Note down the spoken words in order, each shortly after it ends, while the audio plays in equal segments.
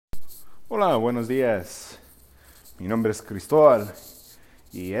Hola, buenos días. Mi nombre es Cristóbal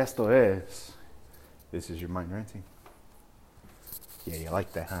y esto es This is Your Mind Ranting. Yeah, you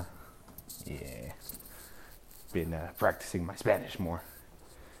like that, huh? Yeah. Been practicing my Spanish more,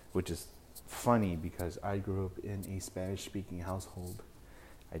 which is funny because I grew up in a Spanish-speaking household.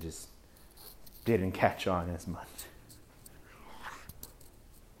 I just didn't catch on as much.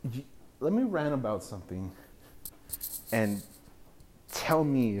 Let me rant about something and tell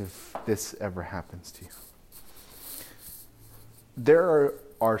me if this ever happens to you. There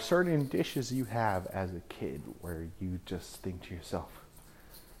are certain dishes you have as a kid where you just think to yourself,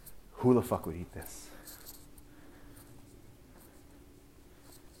 who the fuck would eat this?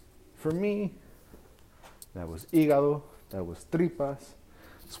 For me, that was hígado, that was tripas,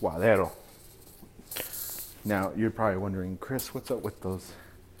 suadero. Now, you're probably wondering, Chris, what's up with those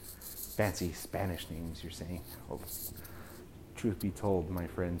fancy Spanish names you're saying? Well, truth be told, my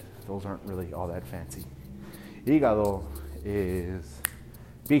friend, those aren't really all that fancy. Hígado is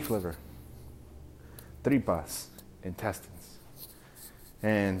beef liver, tripas, intestines,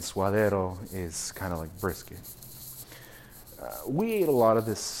 and suadero is kind of like brisket. We ate a lot of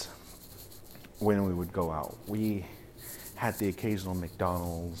this when we would go out. We had the occasional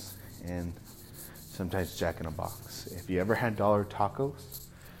McDonald's and sometimes Jack in a Box. If you ever had dollar tacos,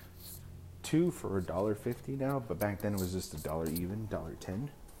 2 for $1.50 now, but back then it was just $1 even, $1.10.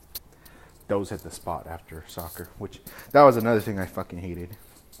 Those hit the spot after soccer, which that was another thing I fucking hated.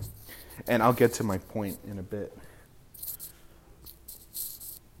 And I'll get to my point in a bit.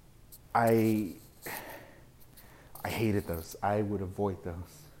 I hated those. I would avoid those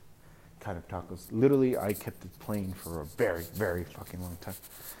kind of tacos. Literally, I kept it plain for a very, very fucking long time.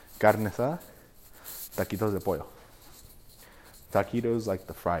 Carne asada, taquitos de pollo. Taquitos like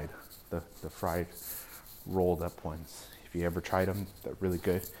the fried rolled up ones. If you ever tried them, they're really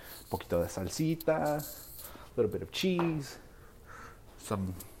good. Poquito de salsita, a little bit of cheese,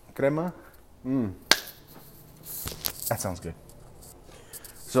 some crema. That sounds good.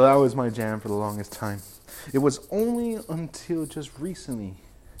 So that was my jam for the longest time. It was only until just recently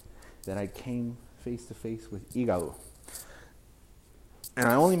that I came face to face with hígado. And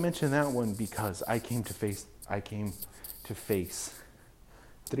I only mention that one because I came to face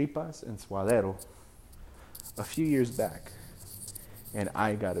tripas and suadero a few years back. And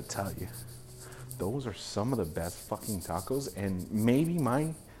I gotta tell you, those are some of the best fucking tacos. And maybe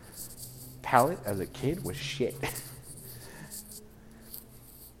my palate as a kid was shit.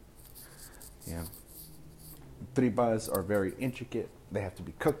 Yeah. Tripas are very intricate. They have to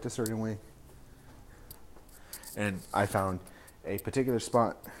be cooked a certain way. And I found a particular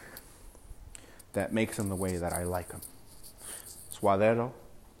spot that makes them the way that I like them. Suadero,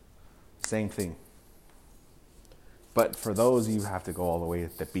 same thing. But for those, you have to go all the way to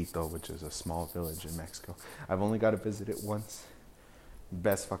Tepito, which is a small village in Mexico. I've only got to visit it once.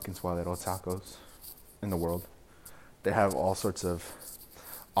 Best fucking suadero tacos in the world. They have all sorts of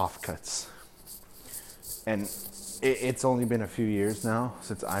offcuts. And it's only been a few years now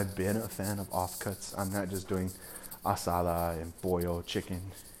since I've been a fan of offcuts. I'm not just doing asada and pollo, chicken,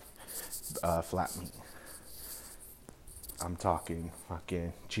 flat meat. I'm talking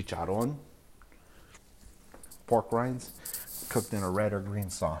fucking chicharron, pork rinds, cooked in a red or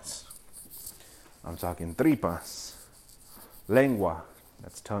green sauce. I'm talking tripas, lengua,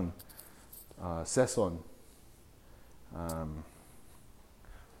 that's tongue, sazon,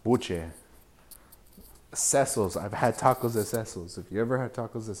 buche, sesos. I've had tacos de sesos. If you ever had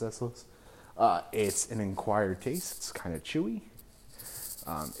tacos de sesos, it's an acquired taste. It's kind of chewy.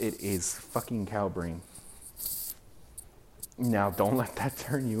 It is fucking cow brain. Now, don't let that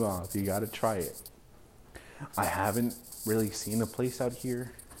turn you off. You gotta try it. I haven't really seen a place out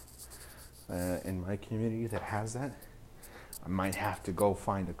here in my community that has that. I might have to go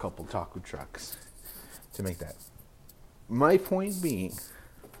find a couple taco trucks to make that. My point being,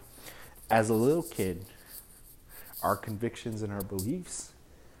 as a little kid, our convictions and our beliefs,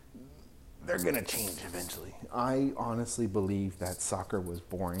 they're gonna change eventually. I honestly believe that soccer was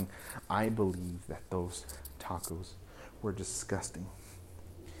boring. I believe that those tacos were disgusting.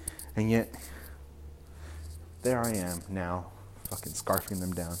 And yet, there I am now, fucking scarfing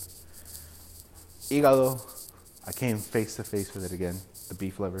them down. Hígado, I came face to face with it again, the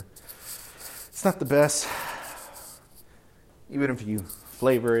beef liver. It's not the best. Even if you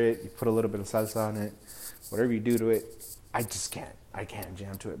flavor it, you put a little bit of salsa on it, whatever you do to it, I just can't. I can't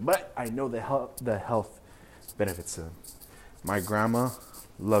jam to it. But I know the health benefits to them. My grandma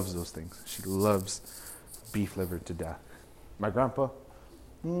loves those things. She loves beef liver to death. My grandpa,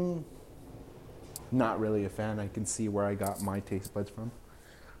 not really a fan. I can see where I got my taste buds from.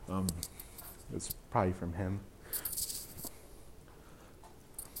 It's probably from him.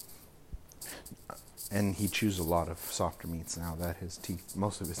 And he chews a lot of softer meats now that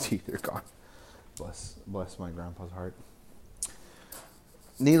most of his teeth are gone. Bless my grandpa's heart.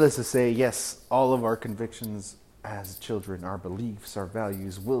 Needless to say, yes, all of our convictions as children, our beliefs, our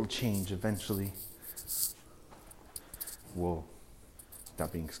values will change eventually. We'll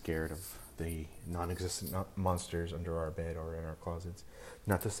stop being scared of the non-existent monsters under our bed or in our closets.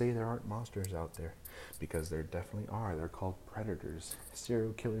 Not to say there aren't monsters out there, because there definitely are. They're called predators,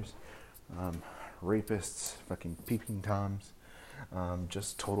 serial killers, rapists, fucking peeping toms,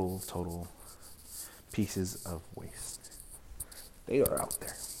 just total pieces of waste. They are out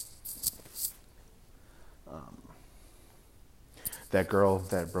there. That girl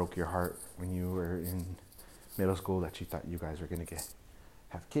that broke your heart when you were in middle school, that you thought you guys were gonna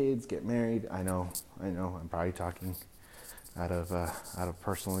have kids, get married. I know. I'm probably talking out of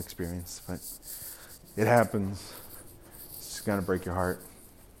personal experience, but it happens. It's just gonna break your heart.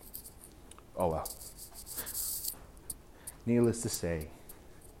 Oh well. Needless to say,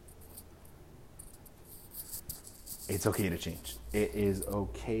 it's okay to change. It is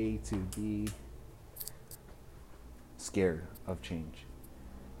okay to be scared of change.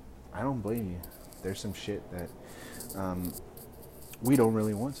 I don't blame you. There's some shit that we don't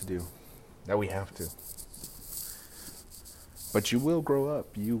really want to do, that we have to. But you will grow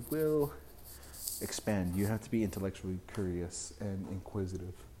up. You will expand. You have to be intellectually curious and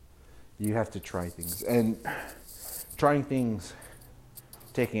inquisitive. You have to try things. And trying things,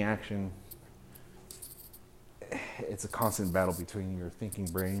 taking action, it's a constant battle between your thinking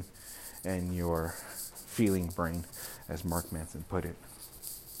brain and your feeling brain, as Mark Manson put it.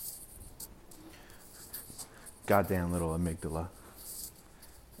 Goddamn little amygdala.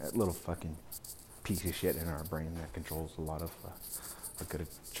 That little fucking piece of shit in our brain that controls a good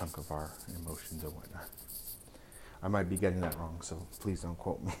chunk of our emotions and whatnot. I might be getting that wrong, so please don't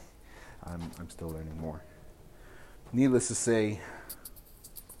quote me. I'm still learning more. Needless to say,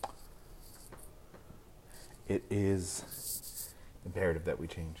 it is imperative that we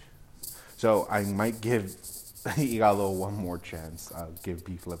change. So I might give Igalo one more chance. I'll give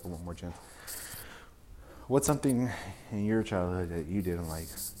Beef Liver one more chance. What's something in your childhood that you didn't like?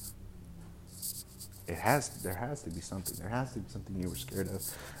 There has to be something. There has to be something you were scared of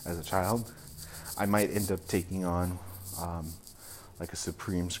as a child. I might end up taking on like a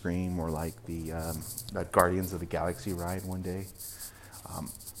Supreme Scream or like that Guardians of the Galaxy ride one day.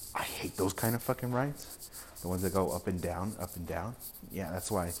 I hate those kind of fucking rides. The ones that go up and down, up and down. Yeah, that's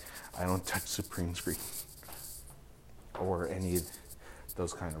why I don't touch Supreme Scream or any of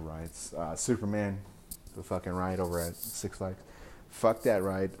those kind of rides. Superman, the fucking ride over at Six Flags. Fuck that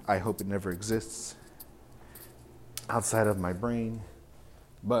ride. I hope it never exists outside of my brain.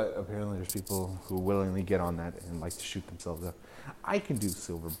 But apparently there's people who willingly get on that and like to shoot themselves up. I can do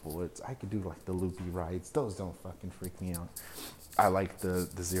silver bullets. I can do like the loopy rides. Those don't fucking freak me out. I like the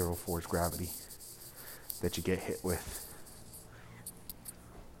zero force gravity that you get hit with.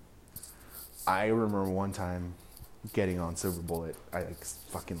 I remember one time getting on Silver Bullet. I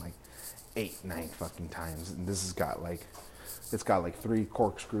fucking 8-9 fucking times. And this has got it's got 3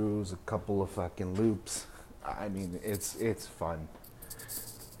 corkscrews, a couple of fucking loops. I mean, it's fun.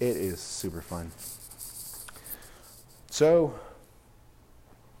 It is super fun. So,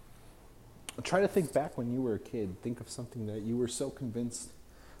 try to think back when you were a kid. Think of something that you were so convinced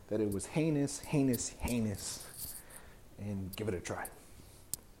that it was heinous, and give it a try.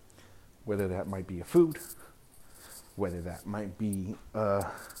 Whether that might be a food, whether that might be a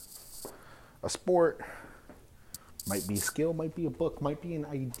sport, might be a skill, might be a book, might be an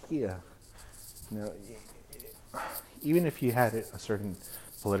idea. Even if you had a certain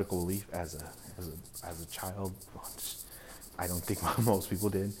political belief as a child, I don't think most people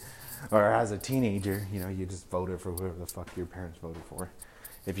did, or as a teenager, you just voted for whoever the fuck your parents voted for.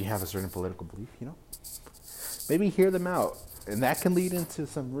 If you have a certain political belief, maybe hear them out, and that can lead into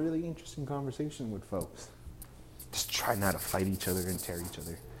some really interesting conversation with folks. Just try not to fight each other and tear each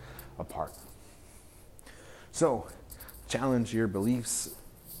other apart. So, challenge your beliefs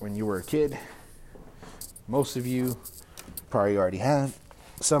when you were a kid. Most of you probably already have.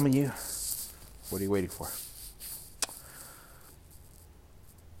 Some of you, what are you waiting for?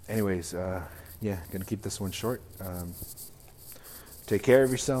 Anyways, gonna keep this one short. Take care of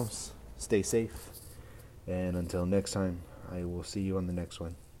yourselves. Stay safe. And until next time, I will see you on the next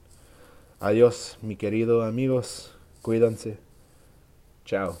one. Adiós, mi querido amigos. Cuídense.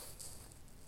 Ciao.